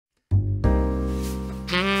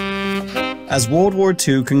As World War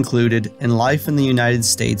II concluded and life in the United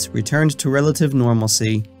States returned to relative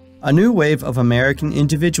normalcy, a new wave of American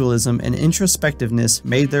individualism and introspectiveness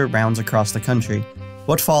made their rounds across the country.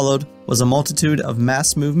 What followed was a multitude of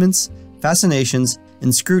mass movements, fascinations,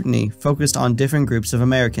 and scrutiny focused on different groups of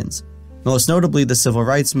Americans, most notably the Civil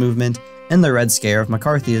Rights Movement and the Red Scare of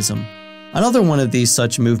McCarthyism. Another one of these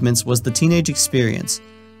such movements was the teenage experience,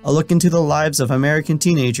 a look into the lives of American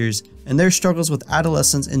teenagers and their struggles with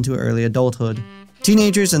adolescence into early adulthood.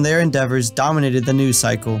 Teenagers and their endeavors dominated the news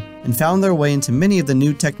cycle and found their way into many of the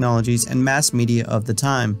new technologies and mass media of the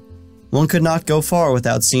time. One could not go far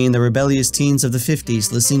without seeing the rebellious teens of the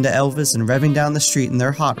 50s listening to Elvis and revving down the street in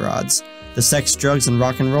their hot rods, the sex, drugs, and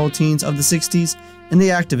rock and roll teens of the 60s, and the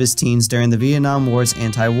activist teens during the Vietnam War's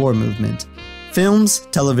anti-war movement. Films,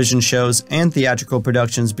 television shows, and theatrical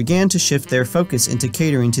productions began to shift their focus into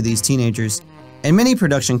catering to these teenagers, and many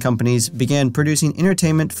production companies began producing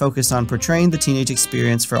entertainment focused on portraying the teenage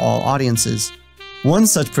experience for all audiences. One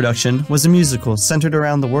such production was a musical centered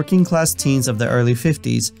around the working-class teens of the early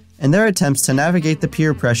 50s and their attempts to navigate the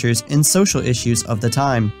peer pressures and social issues of the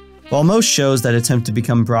time. While most shows that attempt to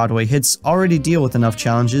become Broadway hits already deal with enough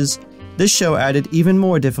challenges, this show added even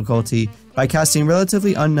more difficulty by casting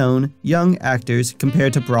relatively unknown, young actors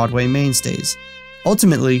compared to Broadway mainstays.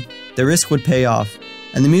 Ultimately, the risk would pay off,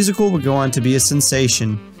 and the musical would go on to be a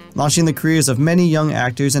sensation, launching the careers of many young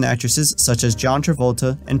actors and actresses such as John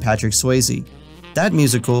Travolta and Patrick Swayze. That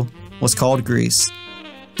musical was called Grease.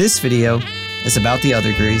 This video is about the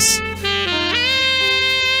other Grease.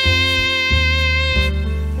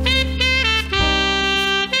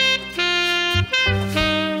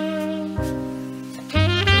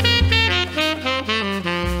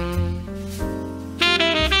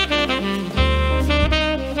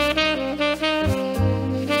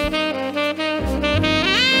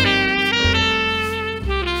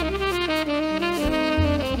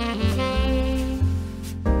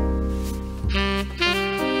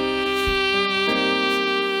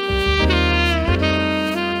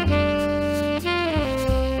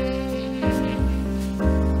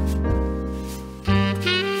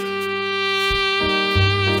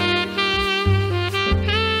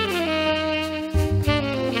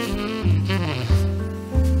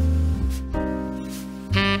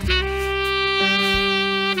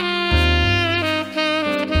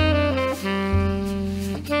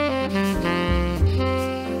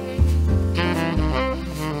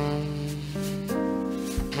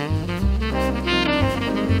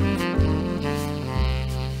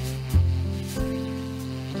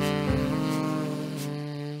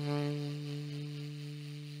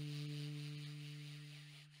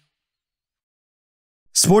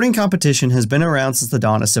 Sporting competition has been around since the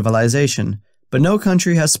dawn of civilization, but no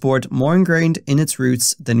country has sport more ingrained in its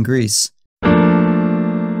roots than Greece.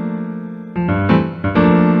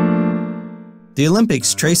 The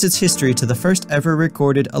Olympics trace its history to the first ever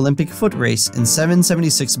recorded Olympic foot race in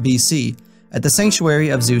 776 BC at the sanctuary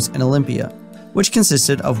of Zeus in Olympia, which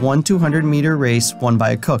consisted of one 200-meter race won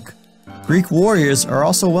by a cook. Greek warriors are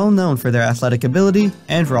also well known for their athletic ability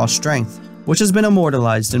and raw strength, which has been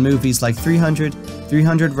immortalized in movies like 300,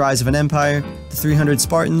 300 Rise of an Empire, The 300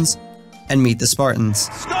 Spartans, and Meet the Spartans.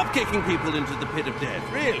 Stop kicking people into the pit of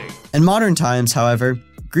death, really! In modern times, however,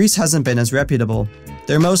 Greece hasn't been as reputable.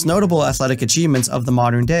 Their most notable athletic achievements of the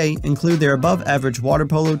modern day include their above-average water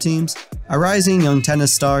polo teams, a rising young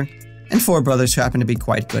tennis star, and 4 brothers who happen to be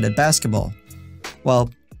quite good at basketball. Well,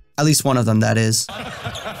 at least one of them, that is.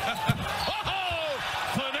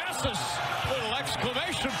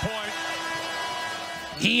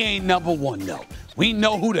 He ain't number one, though. We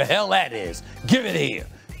know who the hell that is. Give it here.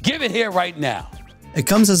 Give it here right now. It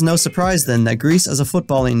comes as no surprise then that Greece as a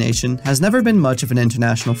footballing nation has never been much of an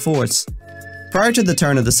international force. Prior to the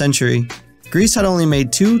turn of the century, Greece had only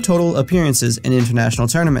made 2 total appearances in international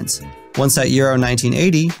tournaments, once at Euro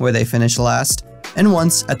 1980, where they finished last, and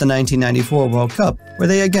once at the 1994 World Cup, where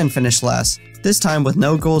they again finished last, this time with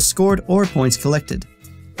no goals scored or points collected.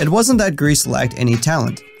 It wasn't that Greece lacked any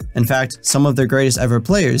talent. In fact, some of their greatest ever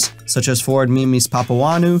players, such as forward Mimis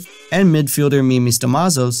Papaouanou and midfielder Mimis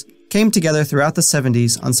Damazos, came together throughout the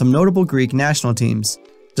 70s on some notable Greek national teams.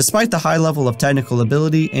 Despite the high level of technical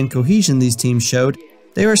ability and cohesion these teams showed,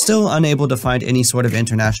 they were still unable to find any sort of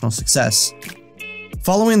international success.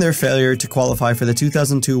 Following their failure to qualify for the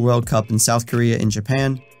 2002 World Cup in South Korea and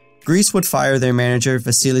Japan, Greece would fire their manager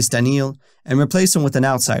Vasilis Daniil and replace him with an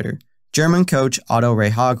outsider, German coach Otto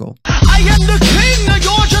Rehhagel. I am the king,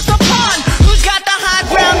 you're just a pawn. Who's got the high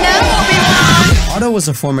ground now, Obi-Wan? Otto was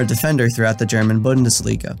a former defender throughout the German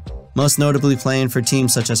Bundesliga, most notably playing for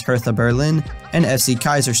teams such as Hertha Berlin and FC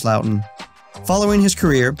Kaiserslautern. Following his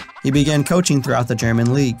career, he began coaching throughout the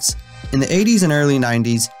German leagues. In the 80s and early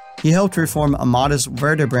 90s, he helped reform a modest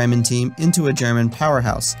Werder Bremen team into a German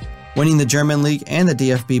powerhouse, winning the German League and the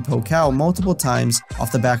DFB Pokal multiple times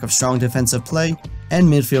off the back of strong defensive play and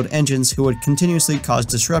midfield engines who would continuously cause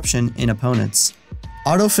disruption in opponents.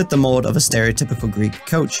 Otto fit the mold of a stereotypical Greek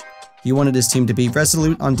coach. He wanted his team to be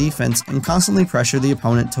resolute on defense and constantly pressure the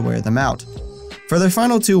opponent to wear them out. For their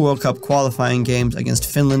final 2 World Cup qualifying games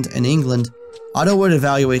against Finland and England, Otto would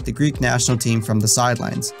evaluate the Greek national team from the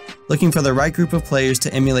sidelines, looking for the right group of players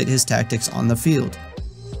to emulate his tactics on the field.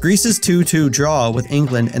 Greece's 2-2 draw with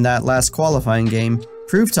England in that last qualifying game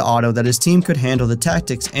proved to Otto that his team could handle the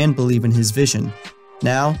tactics and believe in his vision.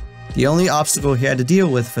 Now, the only obstacle he had to deal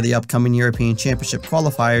with for the upcoming European Championship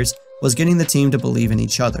qualifiers was getting the team to believe in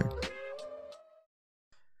each other.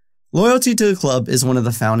 Loyalty to the club is one of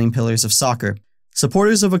the founding pillars of soccer.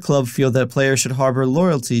 Supporters of a club feel that players should harbor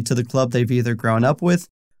loyalty to the club they've either grown up with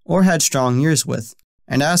or had strong years with,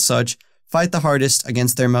 and as such, fight the hardest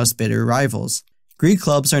against their most bitter rivals. Greek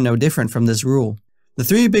clubs are no different from this rule. The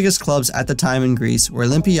 3 biggest clubs at the time in Greece were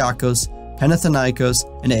Olympiakos, Panathinaikos,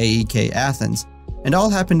 and AEK Athens, and all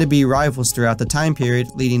happened to be rivals throughout the time period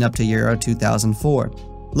leading up to Euro 2004.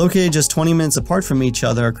 Located just 20 minutes apart from each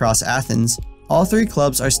other across Athens, all 3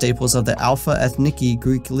 clubs are staples of the Alpha Ethniki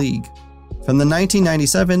Greek League. From the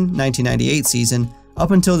 1997-1998 season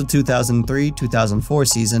up until the 2003-2004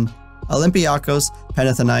 season, Olympiakos,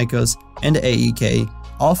 Panathinaikos, and AEK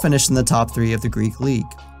all finished in the top 3 of the Greek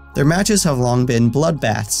league. Their matches have long been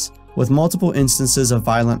bloodbaths, with multiple instances of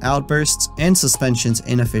violent outbursts and suspensions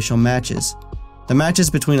in official matches. The matches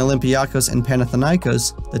between Olympiakos and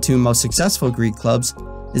Panathinaikos, the 2 most successful Greek clubs,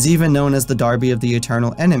 is even known as the Derby of the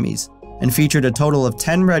Eternal Enemies, and featured a total of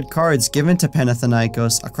 10 red cards given to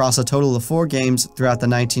Panathinaikos across a total of 4 games throughout the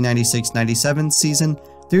 1996-97 season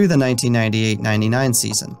through the 1998-99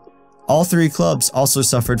 season. All 3 clubs also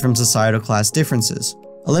suffered from societal class differences.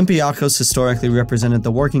 Olympiakos historically represented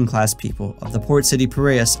the working class people of the port city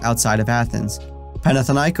Piraeus outside of Athens.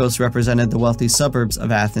 Panathinaikos represented the wealthy suburbs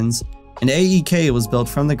of Athens, and AEK was built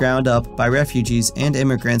from the ground up by refugees and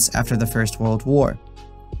immigrants after the First World War.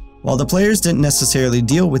 While the players didn't necessarily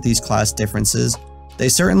deal with these class differences, they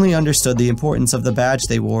certainly understood the importance of the badge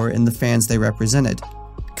they wore and the fans they represented.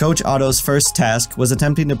 Coach Otto's first task was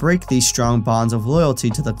attempting to break these strong bonds of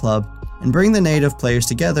loyalty to the club and bring the native players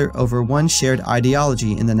together over one shared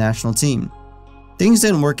ideology in the national team. Things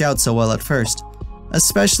didn't work out so well at first,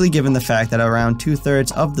 especially given the fact that around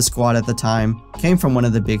 2/3 of the squad at the time came from one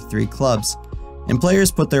of the big 3 clubs, and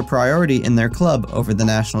players put their priority in their club over the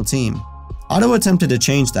national team. Otto attempted to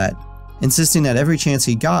change that, insisting at every chance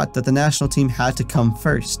he got that the national team had to come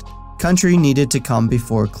first. Country needed to come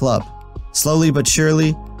before club. Slowly but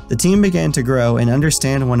surely, the team began to grow and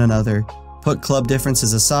understand one another, put club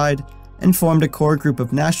differences aside, and formed a core group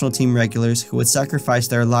of national team regulars who would sacrifice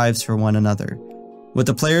their lives for one another. With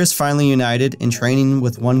the players finally united and training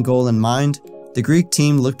with one goal in mind, the Greek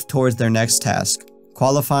team looked towards their next task,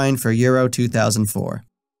 qualifying for Euro 2004.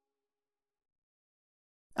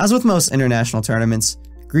 As with most international tournaments,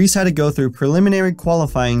 Greece had to go through preliminary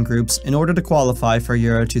qualifying groups in order to qualify for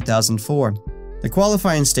Euro 2004. The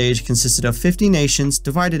qualifying stage consisted of 50 nations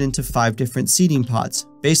divided into 5 different seeding pots,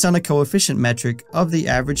 based on a coefficient metric of the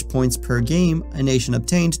average points per game a nation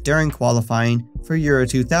obtained during qualifying for Euro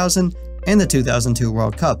 2000 and the 2002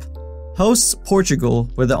 World Cup. Hosts Portugal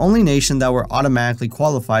were the only nation that were automatically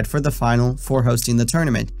qualified for the final for hosting the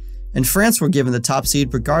tournament, and France were given the top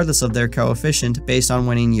seed regardless of their coefficient based on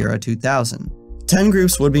winning Euro 2000. 10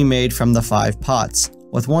 groups would be made from the 5 pots,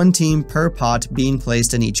 with 1 team per pot being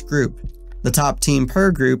placed in each group. The top team per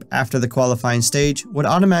group after the qualifying stage would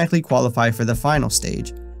automatically qualify for the final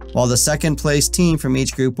stage, while the second place team from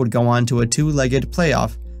each group would go on to a 2-legged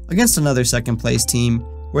playoff against another second place team,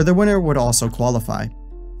 where the winner would also qualify.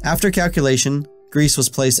 After calculation, Greece was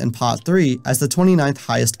placed in pot 3 as the 29th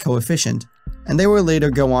highest coefficient, and they would later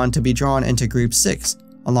go on to be drawn into Group 6,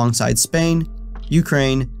 alongside Spain,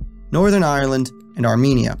 Ukraine, Northern Ireland, and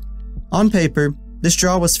Armenia. On paper, this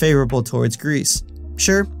draw was favorable towards Greece.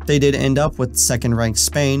 Sure, they did end up with second-ranked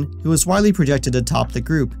Spain, who was widely projected to top the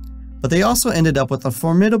group, but they also ended up with a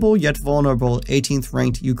formidable yet vulnerable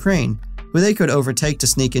 18th-ranked Ukraine, who they could overtake to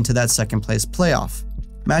sneak into that second-place playoff.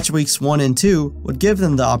 Match weeks 1 and 2 would give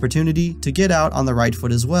them the opportunity to get out on the right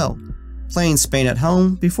foot as well, playing Spain at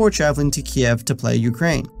home before traveling to Kiev to play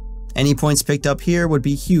Ukraine. Any points picked up here would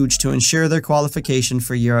be huge to ensure their qualification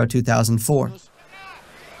for Euro 2004.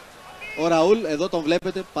 Ο Ραούλ εδώ τον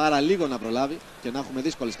βλέπετε παραλίγο να προλάβει και να έχουμε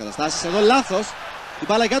δύσκολες καταστάσεις. Εδώ λάθος. Η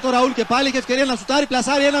μπάλα για τον Ραούλ και πάλι έχει ευκαιρία να σουτάρει,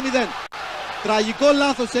 πλασάρει 1-0. Τραγικό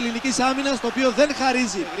λάθος της ελληνικής άμυνας, το οποίο δεν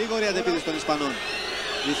χαρίζει γρήγορη αντεπίθεση των Ισπανών.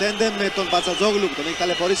 Διθένται με τον Πατσατζόγλου που τον έχει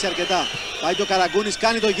ταλαιπωρήσει αρκετά. Πάει και ο Καραγκούνης,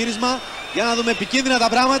 κάνει το γύρισμα. Για να δούμε επικίνδυνα τα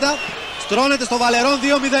πράγματα. Στρώνεται στο Βαλερόν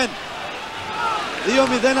 2-0.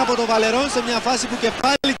 2-0 από το Βαλερόν σε μια φάση που και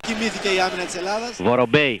πάλι κοιμήθηκε η άμυνα της Ελλάδας.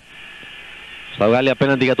 Βορομπέι. Στα βγάλει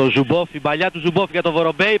απέναντι για τον Ζουμπόφ. Η παλιά του Ζουμπόφ για τον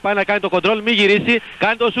Βορομπέι. Πάει να κάνει το κοντρόλ, μη γυρίσει.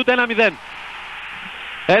 Κάνει το σούτ 1-0.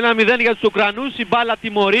 1-0 για τους Ουκρανούς. Η μπάλα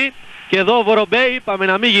τιμωρεί. Και εδώ ο Βορομπέι, είπαμε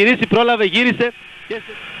να μην γυρίσει, πρόλαβε, γύρισε.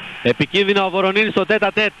 Επικίνδυνα ο Βορονίνης στο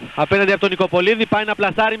τέτα-τέτ απέναντι από τον Νικοπολίδη. Πάει να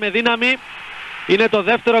πλασάρει με δύναμη. Είναι το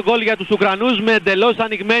δεύτερο γκολ για τους Ουκρανούς με εντελώς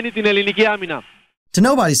ανοιγμένη την ελληνική άμυνα. To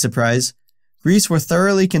nobody's surprise, Greece were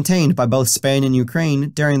thoroughly contained by both Spain and Ukraine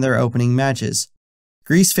during their opening matches.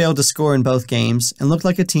 Greece failed to score in both games and looked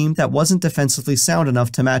like a team that wasn't defensively sound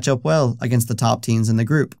enough to match up well against the top teams in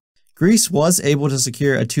the group. Greece was able to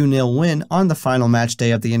secure a 2-0 win on the final match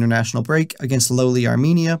day of the international break against lowly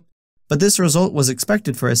Armenia, but this result was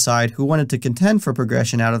expected for a side who wanted to contend for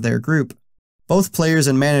progression out of their group. Both players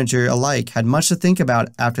and manager alike had much to think about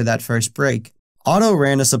after that first break. Otto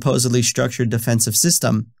ran a supposedly structured defensive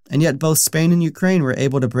system, and yet both Spain and Ukraine were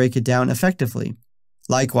able to break it down effectively.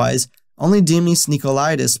 Likewise, only Dimitris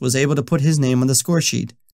Nikolaidis was able to put his name on the score sheet.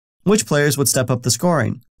 Which players would step up the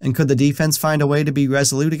scoring? And could the defense find a way to be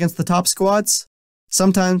resolute against the top squads?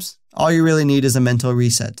 Sometimes, all you really need is a mental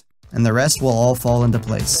reset, and the rest will all fall into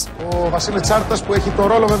place. Ο Βασίλης Τσάρτας που έχει το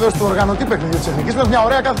ρόλο βεβαίως του οργανωτή παιχνιδιού της Εθνικής μας. Μια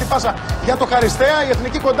ωραία κάθετη πάσα για το Χαριστέα. Η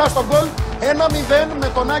Εθνική κοντά στο γκολ. 1-0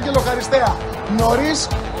 με τον Άγγελο Χαριστέα. Νωρίς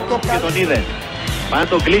το Και τον είδε. Πάνε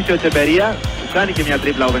τον κλείσει ο Τσεπερία. Του κάνει και μια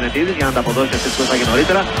τρίπλα ο Βενετίδης για να τα αποδώσει αυτή που έφαγε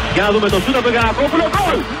νωρίτερα. Για να δούμε το σούτ από τον Γιαννακόπουλο.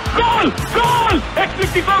 Γκολ! Γκολ! Γκολ!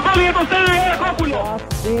 Εκπληκτικό γκολ για τον Στέλιο Γιαννακόπουλο.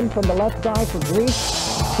 In from the left side for Greece.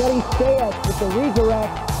 Cheristeas with the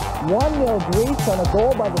redirect. 1-0 Greece on a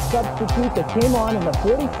goal by the substitute that came on in the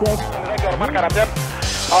 46th.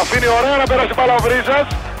 Αφήνει ωραία να περάσει μπάλα ο Βρίζας.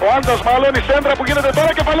 Ο Άντας μάλλον, η σέντρα που γίνεται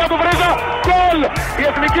τώρα, κεφαλιά του Βρίζα. Γκολ! Η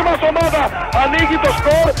εθνική μας ομάδα ανοίγει το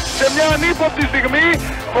σκορ σε μια ανύποπτη στιγμή,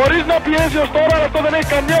 χωρίς να πιέζει ως τώρα, αλλά αυτό δεν έχει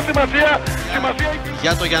καμιά σημασία.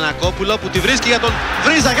 Για τον Γιαννακόπουλο που τη βρίσκει για τον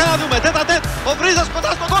Βρίζα. Για να δούμε, τέτα-τέτ. Ο Βρίζας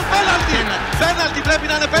κοντά στο γκολ, πέναλτι. Πέναλτι, πρέπει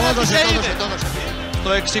να είναι πέναλτι και είναι. Στο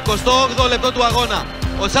 68ο λεπτό του αγώνα.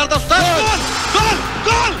 Ο Τσάρτας φτάνει. Γκολ! Γκολ!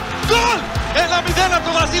 Γκολ! Γκολ! 1-0 από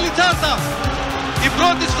τον Βασίλη Τσάρτα. Η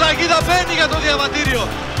πρώτη σφραγίδα μπαίνει για το διαβατήριο.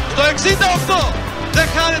 Στο 68 δεν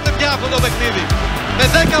χάνεται πια αυτό το παιχνίδι. Με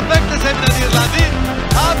 10 παίκτες έμειναν οι Ιρλανδοί.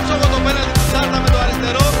 Άψογο το πέναλτι του Τσάρτα με το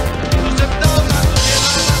αριστερό. Στους 7 Ουγγρανούς η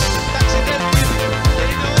Ελλάδα ταξιδεύει.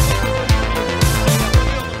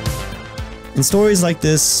 In stories like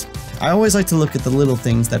this, I always like to look at the little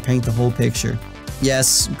things that paint the whole picture. Yes,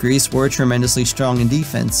 Greece were tremendously strong in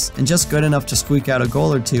defense, and just good enough to squeak out a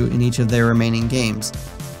goal or two in each of their remaining games.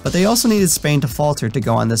 But they also needed Spain to falter to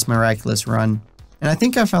go on this miraculous run, and I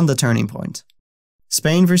think I found the turning point.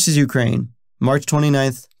 Spain vs Ukraine, March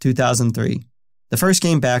 29th, 2003. The first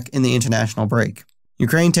game back in the international break.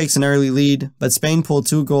 Ukraine takes an early lead, but Spain pulled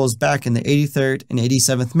 2 goals back in the 83rd and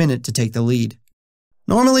 87th minute to take the lead.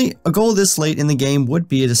 Normally, a goal this late in the game would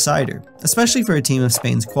be a decider, especially for a team of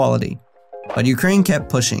Spain's quality. But Ukraine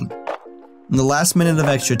kept pushing. In the last minute of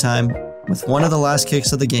extra time, with one of the last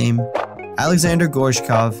kicks of the game, Alexander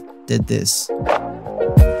Gorshkov did this.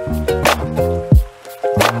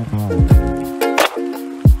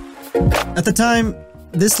 At the time,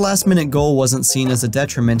 this last-minute goal wasn't seen as a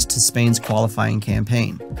detriment to Spain's qualifying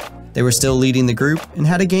campaign. They were still leading the group and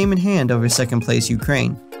had a game in hand over second-place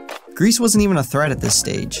Ukraine. Greece wasn't even a threat at this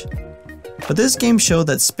stage. But this game showed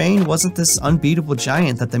that Spain wasn't this unbeatable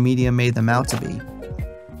giant that the media made them out to be.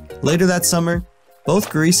 Later that summer,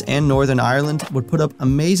 both Greece and Northern Ireland would put up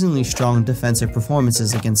amazingly strong defensive performances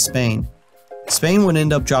against Spain. Spain would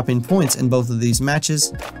end up dropping points in both of these matches,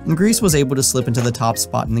 and Greece was able to slip into the top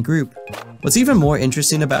spot in the group. What's even more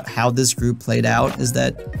interesting about how this group played out is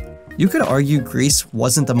that you could argue Greece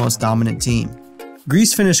wasn't the most dominant team.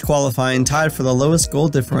 Greece finished qualifying tied for the lowest goal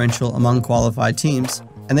differential among qualified teams,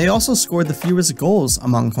 and they also scored the fewest goals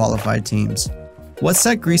among qualified teams. What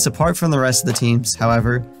set Greece apart from the rest of the teams,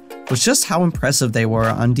 however, was just how impressive they were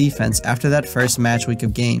on defense after that first match week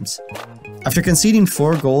of games. After conceding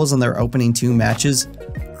 4 goals in their opening 2 matches,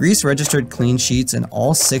 Greece registered clean sheets in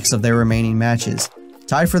all 6 of their remaining matches,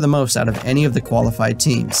 tied for the most out of any of the qualified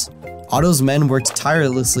teams. Otto's men worked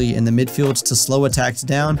tirelessly in the midfield to slow attacks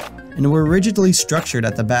down, and were rigidly structured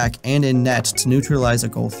at the back and in net to neutralize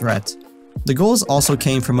a goal threat. The goals also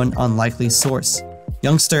came from an unlikely source.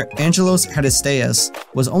 Youngster Angelos Charisteas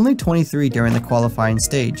was only 23 during the qualifying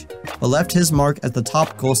stage, but left his mark as the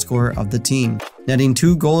top goalscorer of the team. netting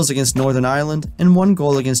 2 goals against Northern Ireland and 1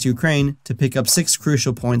 goal against Ukraine to pick up 6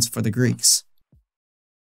 crucial points for the Greeks.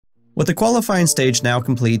 With the qualifying stage now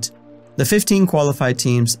complete, the 15 qualified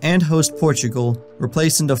teams and host Portugal were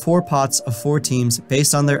placed into 4 pots of 4 teams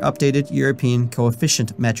based on their updated European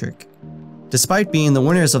coefficient metric. Despite being the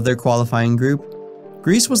winners of their qualifying group,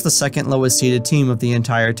 Greece was the second lowest seeded team of the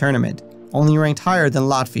entire tournament, only ranked higher than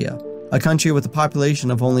Latvia, a country with a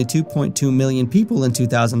population of only 2.2 million people in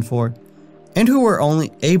 2004, and who were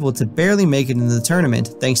only able to barely make it into the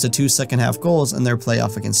tournament thanks to 2 second-half goals in their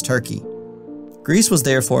playoff against Turkey. Greece was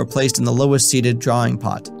therefore placed in the lowest seeded drawing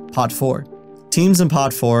pot, Pot 4. Teams in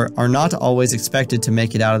Pot 4 are not always expected to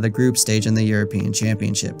make it out of the group stage in the European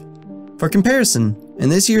Championship. For comparison, in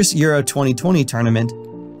this year's Euro 2020 tournament,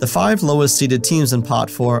 the 5 lowest seeded teams in Pot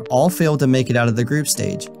 4 all failed to make it out of the group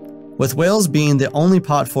stage, with Wales being the only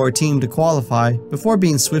Pot 4 team to qualify before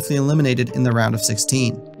being swiftly eliminated in the round of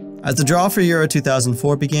 16. As the draw for Euro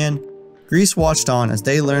 2004 began, Greece watched on as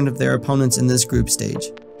they learned of their opponents in this group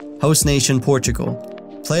stage: host nation Portugal,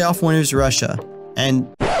 playoff winners Russia, and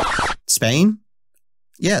Spain?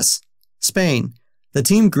 Yes, Spain, the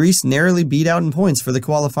team Greece narrowly beat out in points for the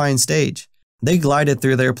qualifying stage. They glided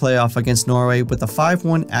through their playoff against Norway with a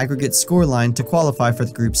 5-1 aggregate scoreline to qualify for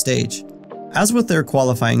the group stage. As with their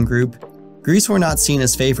qualifying group, Greece were not seen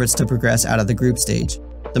as favorites to progress out of the group stage.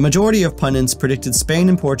 The majority of pundits predicted Spain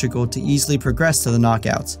and Portugal to easily progress to the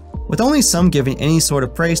knockouts, with only some giving any sort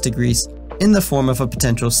of praise to Greece in the form of a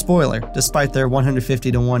potential spoiler, despite their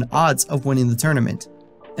 150-1 odds of winning the tournament.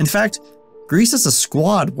 In fact, Greece as a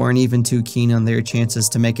squad weren't even too keen on their chances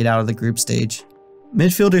to make it out of the group stage.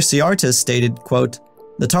 Midfielder Siartas stated, quote,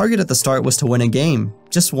 "The target at the start was to win a game,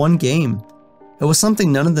 just one game. It was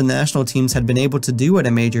something none of the national teams had been able to do at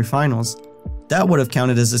a major finals. That would have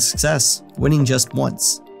counted as a success, winning just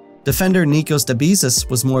once." Defender Nikos Dabizas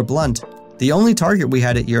was more blunt. "The only target we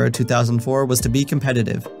had at Euro 2004 was to be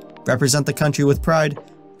competitive, represent the country with pride,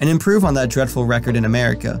 and improve on that dreadful record in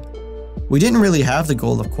America. We didn't really have the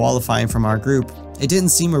goal of qualifying from our group. It didn't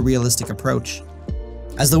seem a realistic approach."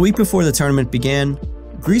 As the week before the tournament began,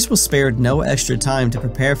 Greece was spared no extra time to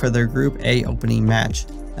prepare for their Group A opening match,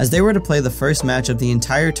 as they were to play the first match of the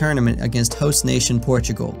entire tournament against host nation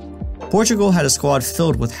Portugal. Portugal had a squad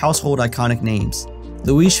filled with household iconic names: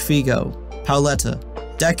 Luís Figo, Pauleta,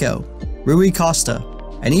 Deco, Rui Costa,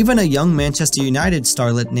 and even a young Manchester United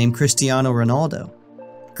starlet named Cristiano Ronaldo.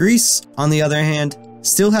 Greece, on the other hand,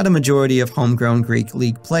 still had a majority of homegrown Greek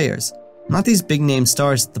league players, not these big-name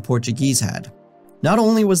stars that the Portuguese had. Not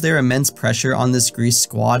only was there immense pressure on this Greece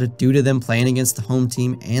squad due to them playing against the home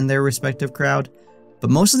team and their respective crowd,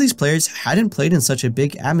 but most of these players hadn't played in such a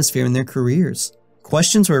big atmosphere in their careers.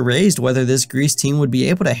 Questions were raised whether this Greece team would be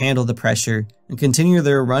able to handle the pressure and continue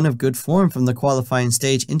their run of good form from the qualifying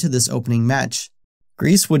stage into this opening match.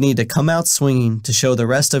 Greece would need to come out swinging to show the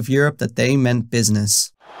rest of Europe that they meant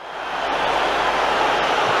business.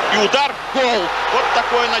 И удар, гол! Вот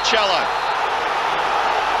такое начало!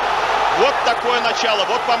 Вот такое начало,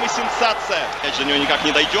 вот вам и сенсация. Опять же, до него никак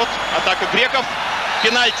не дойдет. Атака греков.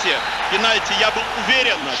 Пенальти. Пенальти, я был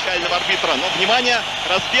уверен, начального арбитра. Но, внимание,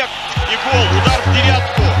 разбег и гол. Удар в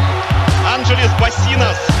девятку. Анджелес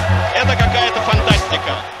Басинас. Это какая-то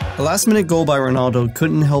фантастика. A last-minute goal by Ronaldo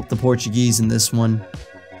couldn't help the Portuguese in this one.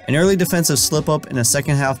 An early defensive slip-up and a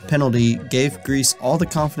second-half penalty gave Greece all the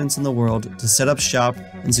confidence in the world to set up shop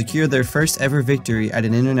and secure their first ever victory at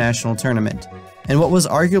an international tournament. In what was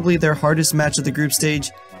arguably their hardest match of the group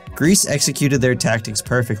stage, Greece executed their tactics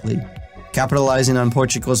perfectly, capitalizing on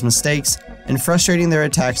Portugal's mistakes and frustrating their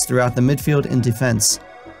attacks throughout the midfield and defense.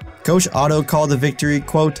 Coach Otto called the victory,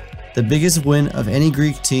 quote, "the biggest win of any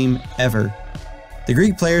Greek team ever." The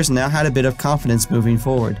Greek players now had a bit of confidence moving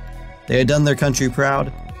forward. They had done their country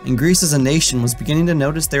proud, and Greece as a nation was beginning to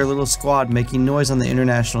notice their little squad making noise on the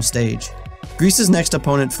international stage. Greece's next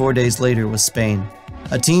opponent 4 days later was Spain,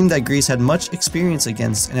 a team that Greece had much experience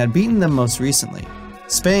against and had beaten them most recently.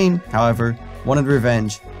 Spain, however, wanted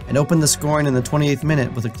revenge and opened the scoring in the 28th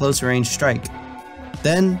minute with a close-range strike.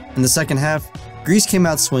 Then, in the second half, Greece came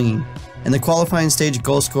out swinging, and the qualifying stage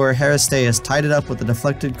goalscorer Haristeas tied it up with a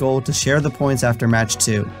deflected goal to share the points after match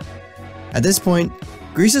 2. At this point,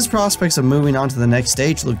 Greece's prospects of moving on to the next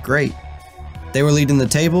stage looked great. They were leading the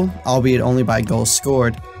table, albeit only by goals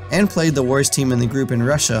scored, and played the worst team in the group in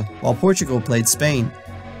Russia, while Portugal played Spain.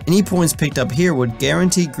 Any points picked up here would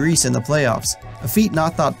guarantee Greece in the playoffs, a feat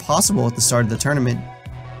not thought possible at the start of the tournament.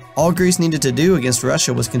 All Greece needed to do against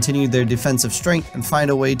Russia was continue their defensive strength and find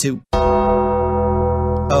a way to...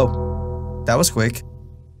 Oh, that was quick.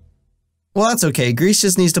 Well, that's okay, Greece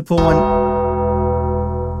just needs to pull one...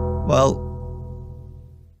 Well...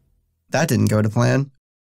 That didn't go to plan.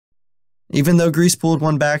 Even though Greece pulled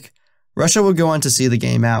one back, Russia would go on to see the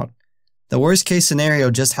game out. The worst case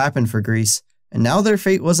scenario just happened for Greece, and now their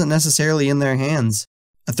fate wasn't necessarily in their hands.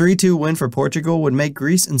 A 3-2 win for Portugal would make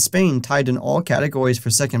Greece and Spain tied in all categories for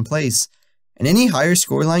second place, and any higher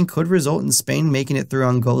scoreline could result in Spain making it through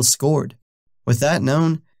on goals scored. With that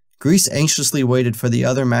known, Greece anxiously waited for the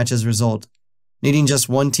other match's result, needing just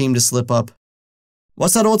one team to slip up.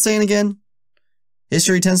 What's that old saying again?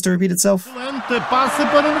 History tends to repeat itself. Passe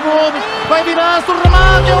para o gol, vai virar-se o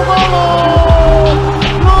remate, é o golo!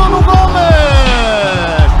 Nuno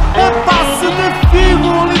Gomes! É passe de Figo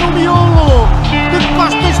ali no miolo, de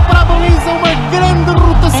costas para a baliza, uma grande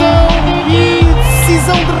rotação e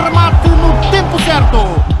decisão de remate no tempo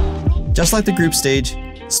certo. Just like the group stage,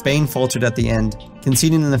 Spain faltered at the end,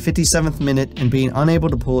 conceding in the 57th minute and being unable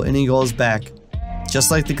to pull any goals back.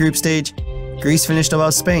 Just like the group stage, Greece finished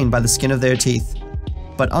above Spain by the skin of their teeth.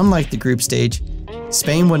 But unlike the group stage,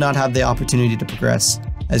 Spain would not have the opportunity to progress,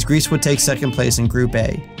 as Greece would take second place in Group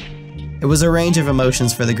A. It was a range of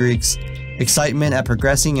emotions for the Greeks: excitement at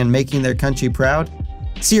progressing and making their country proud,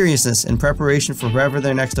 seriousness in preparation for whoever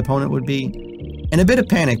their next opponent would be, and a bit of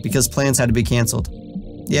panic because plans had to be cancelled.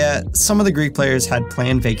 Yeah, some of the Greek players had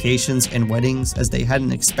planned vacations and weddings as they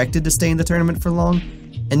hadn't expected to stay in the tournament for long,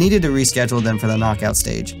 and needed to reschedule them for the knockout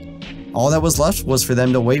stage. All that was left was for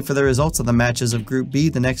them to wait for the results of the matches of Group B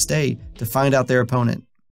the next day to find out their opponent.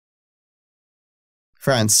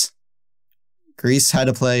 France. Greece had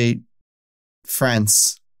to play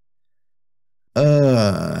France.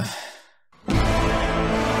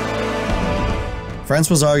 France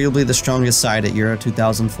was arguably the strongest side at Euro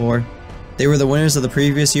 2004. They were the winners of the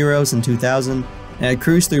previous Euros in 2000 and had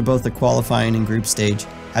cruised through both the qualifying and group stage,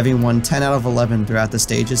 having won 10 out of 11 throughout the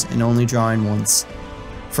stages and only drawing once.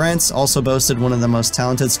 France also boasted one of the most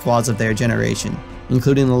talented squads of their generation,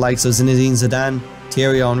 including the likes of Zinedine Zidane,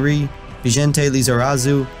 Thierry Henry, Vicente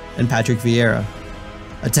Lizarazu, and Patrick Vieira.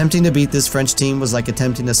 Attempting to beat this French team was like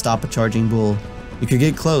attempting to stop a charging bull. You could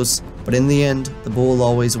get close, but in the end, the bull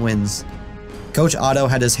always wins. Coach Otto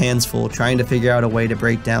had his hands full trying to figure out a way to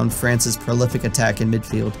break down France's prolific attack in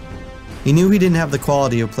midfield. He knew he didn't have the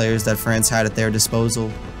quality of players that France had at their disposal,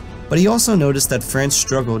 but he also noticed that France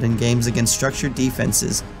struggled in games against structured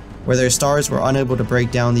defenses, where their stars were unable to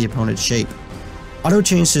break down the opponent's shape. Otto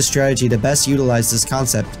changed his strategy to best utilize this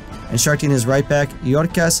concept, instructing his right back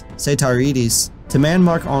Yorkas Seitaridis to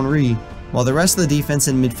man-mark Henry, while the rest of the defense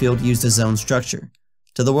in midfield used a zone structure.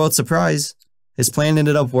 To the world's surprise, his plan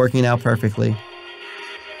ended up working out perfectly.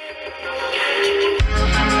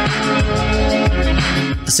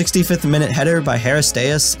 A 65th minute header by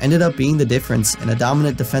Haristeas ended up being the difference in a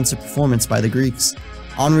dominant defensive performance by the Greeks.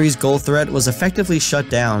 Henry's goal threat was effectively shut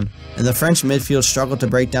down, and the French midfield struggled to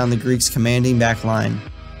break down the Greeks' commanding back line.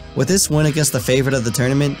 With this win against the favorite of the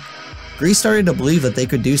tournament, Greece started to believe that they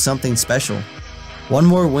could do something special. One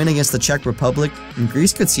more win against the Czech Republic, and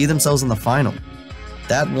Greece could see themselves in the final.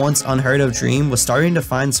 That once unheard of dream was starting to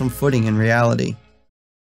find some footing in reality.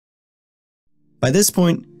 By this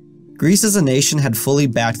point, Greece as a nation had fully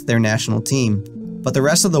backed their national team, but the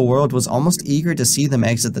rest of the world was almost eager to see them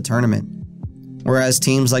exit the tournament. Whereas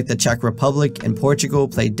teams like the Czech Republic and Portugal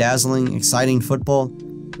played dazzling, exciting football,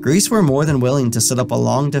 Greece were more than willing to set up a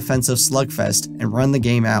long defensive slugfest and run the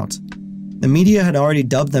game out. The media had already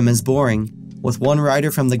dubbed them as boring, with one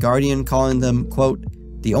writer from The Guardian calling them, quote,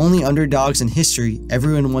 "the only underdogs in history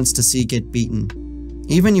everyone wants to see get beaten."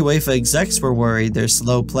 Even UEFA execs were worried their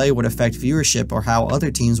slow play would affect viewership or how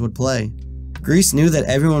other teams would play. Greece knew that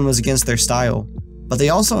everyone was against their style, but they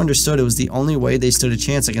also understood it was the only way they stood a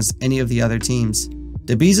chance against any of the other teams.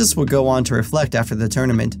 De Bezos would go on to reflect after the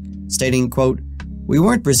tournament, stating, quote, "We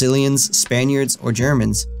weren't Brazilians, Spaniards, or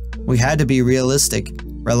Germans. We had to be realistic,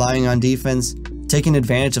 relying on defense, taking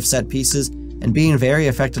advantage of set pieces, and being very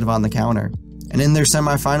effective on the counter. And in their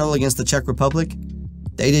semi-final against the Czech Republic,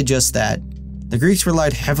 they did just that. The Greeks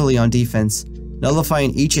relied heavily on defense,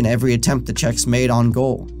 nullifying each and every attempt the Czechs made on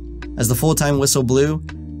goal. As the full-time whistle blew,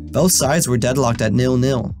 both sides were deadlocked at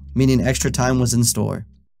 0-0, meaning extra time was in store."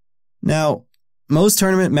 Now, most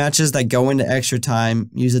tournament matches that go into extra time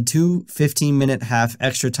use a 2 15-minute half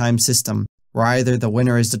extra time system, where either the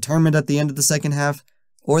winner is determined at the end of the second half,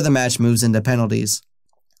 or the match moves into penalties.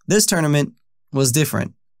 This tournament was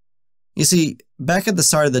different. You see, back at the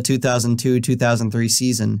start of the 2002-2003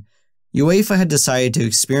 season, UEFA had decided to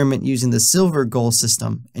experiment using the silver goal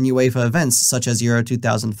system in UEFA events such as Euro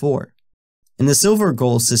 2004. In the silver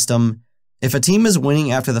goal system, if a team is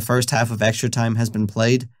winning after the first half of extra time has been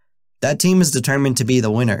played, that team is determined to be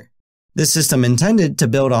the winner. This system intended to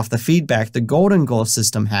build off the feedback the golden goal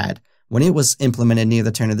system had, when it was implemented near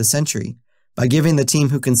the turn of the century, by giving the team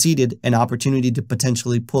who conceded an opportunity to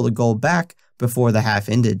potentially pull a goal back before the half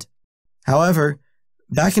ended. However,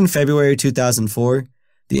 back in February 2004,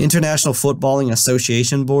 the International Footballing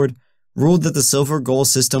Association Board ruled that the silver goal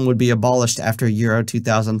system would be abolished after Euro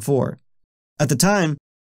 2004. At the time,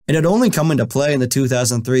 it had only come into play in the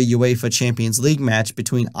 2003 UEFA Champions League match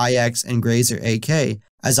between Ajax and Grazer AK,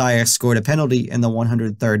 as Ajax scored a penalty in the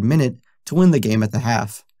 103rd minute to win the game at the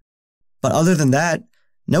half. But other than that,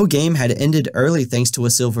 no game had ended early thanks to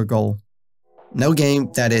a silver goal. No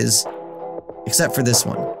game, that is, except for this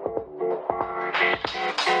one.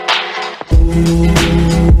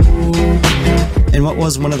 In what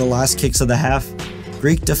was one of the last kicks of the half,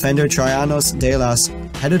 Greek defender Traianos Delas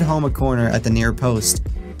headed home a corner at the near post.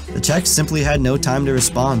 The Czechs simply had no time to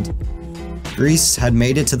respond. Greece had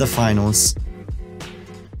made it to the finals.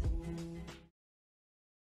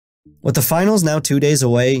 With the finals now 2 days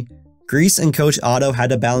away, Greece and coach Otto had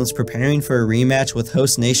to balance preparing for a rematch with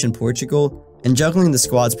host nation Portugal and juggling the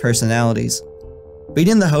squad's personalities.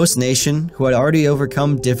 Beating the host nation, who had already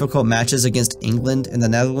overcome difficult matches against England and the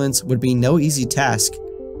Netherlands, would be no easy task,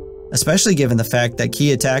 especially given the fact that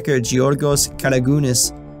key attacker Giorgos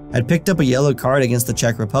Karagounis had picked up a yellow card against the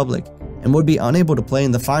Czech Republic and would be unable to play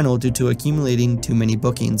in the final due to accumulating too many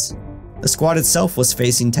bookings. The squad itself was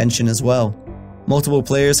facing tension as well. Multiple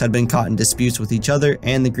players had been caught in disputes with each other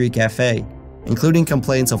and the Greek FA, including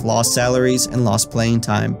complaints of lost salaries and lost playing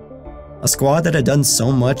time. A squad that had done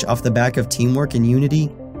so much off the back of teamwork and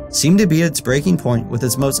unity seemed to be at its breaking point with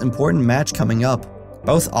its most important match coming up.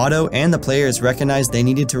 Both Otto and the players recognized they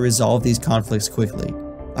needed to resolve these conflicts quickly.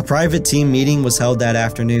 A private team meeting was held that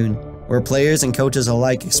afternoon, where players and coaches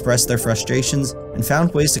alike expressed their frustrations and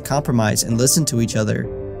found ways to compromise and listen to each other.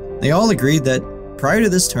 They all agreed that, prior to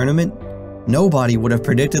this tournament, nobody would have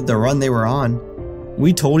predicted the run they were on.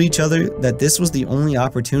 "We told each other that this was the only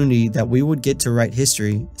opportunity that we would get to write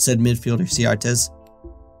history," said midfielder Ciartes.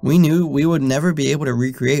 "We knew we would never be able to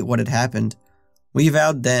recreate what had happened. We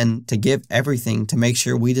vowed then to give everything to make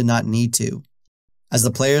sure we did not need to." As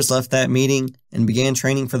the players left that meeting and began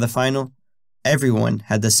training for the final, everyone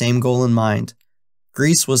had the same goal in mind.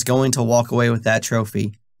 Greece was going to walk away with that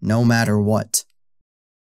trophy, no matter what.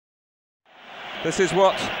 This is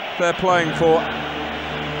what they're playing for.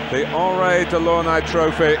 The Henri Delaunay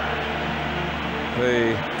Trophy,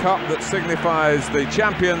 the cup that signifies the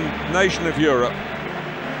champion nation of Europe.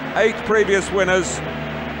 8 previous winners.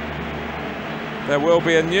 There will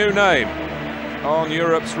be a new name on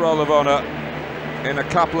Europe's Roll of Honour in a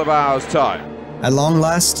couple of hours' time. At long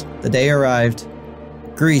last, the day arrived.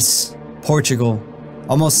 Greece, Portugal.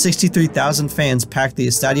 Almost 63,000 fans packed the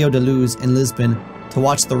Estadio da Luz in Lisbon to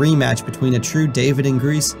watch the rematch between a true David in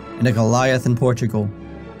Greece and a Goliath in Portugal.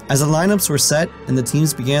 As the lineups were set and the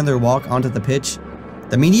teams began their walk onto the pitch,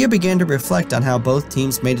 the media began to reflect on how both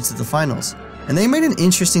teams made it to the finals, and they made an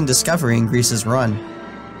interesting discovery in Greece's run.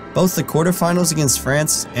 Both the quarterfinals against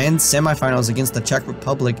France and semifinals against the Czech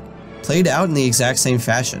Republic played out in the exact same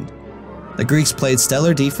fashion. The Greeks played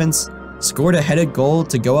stellar defense, scored a headed goal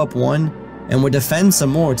to go up 1, and would defend some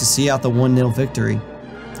more to see out the 1-0 victory.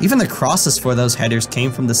 Even the crosses for those headers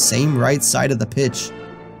came from the same right side of the pitch.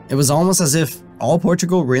 It was almost as if all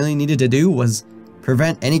Portugal really needed to do was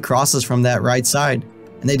prevent any crosses from that right side,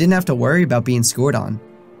 and they didn't have to worry about being scored on.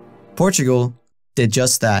 Portugal did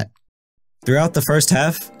just that. Throughout the first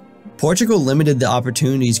half, Portugal limited the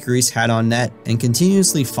opportunities Greece had on net and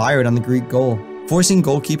continuously fired on the Greek goal, forcing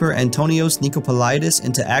goalkeeper Antonios Nikopoulides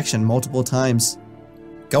into action multiple times.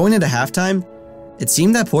 Going into halftime, it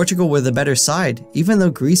seemed that Portugal were the better side, even though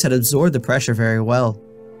Greece had absorbed the pressure very well.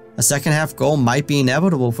 A second half goal might be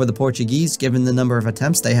inevitable for the Portuguese given the number of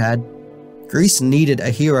attempts they had. Greece needed a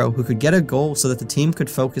hero who could get a goal so that the team could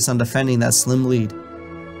focus on defending that slim lead.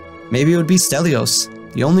 Maybe it would be Stelios,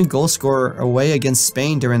 the only goal scorer away against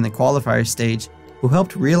Spain during the qualifier stage, who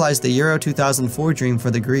helped realize the Euro 2004 dream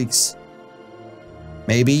for the Greeks.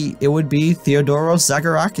 Maybe it would be Theodoros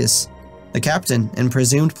Zagorakis, the captain and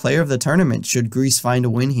presumed player of the tournament should Greece find a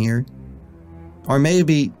win here. Or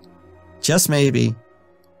maybe, just maybe,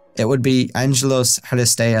 it would be Angelos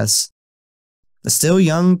Charisteas, the still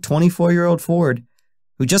young 24-year-old forward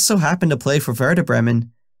who just so happened to play for Werder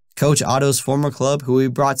Bremen, Coach Otto's former club who he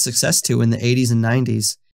brought success to in the 80s and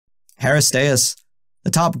 90s. Charisteas,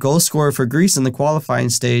 the top goal scorer for Greece in the qualifying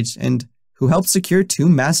stage and who helped secure 2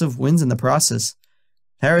 massive wins in the process.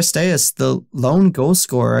 Charisteas, the lone goal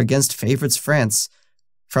scorer against favourites France,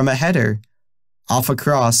 from a header, off a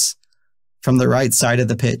cross, from the right side of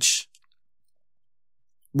the pitch.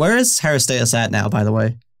 Where is Charisteas at now, by the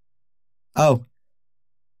way? Oh,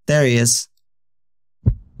 there he is.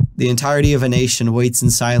 The entirety of a nation waits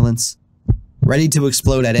in silence, ready to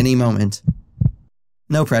explode at any moment.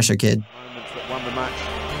 No pressure, kid. That won the match.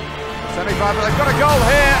 Semi-final, they've got a goal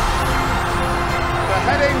here. The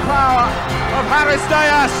heading power of Haris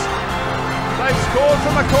Dias. They've scored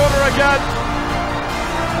from the corner again.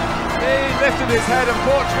 He lifted his head and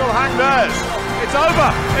Portugal hang theirs. It's over.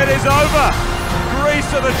 It is over.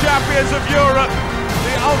 Greece are the champions of Europe,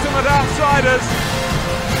 the ultimate outsiders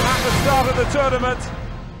at the start of the tournament.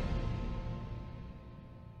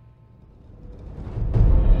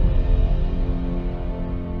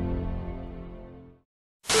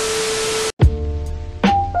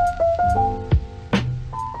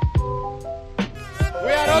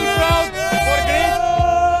 We are all proud for Greece.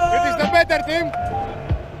 It is the better team,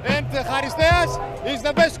 and Charisteas is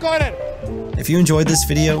the best scorer. If you enjoyed this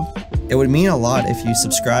video, it would mean a lot if you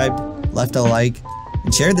subscribed, left a like,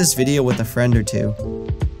 and shared this video with a friend or two.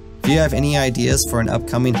 If you have any ideas for an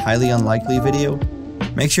upcoming highly unlikely video,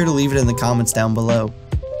 make sure to leave it in the comments down below.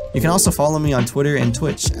 You can also follow me on Twitter and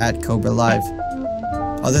Twitch at Cobra Live.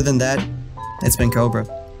 Other than that, it's been Cobra.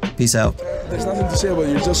 Peace out. There's nothing to say about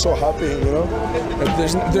it, you're just so happy, you know?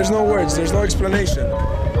 There's no words, there's no explanation.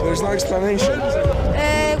 There's no explanation.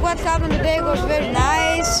 What happened today was very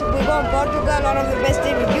nice. We won Portugal, one of the best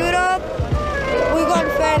teams in Europe. We won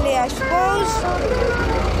fairly, I suppose.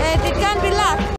 And it can't be luck.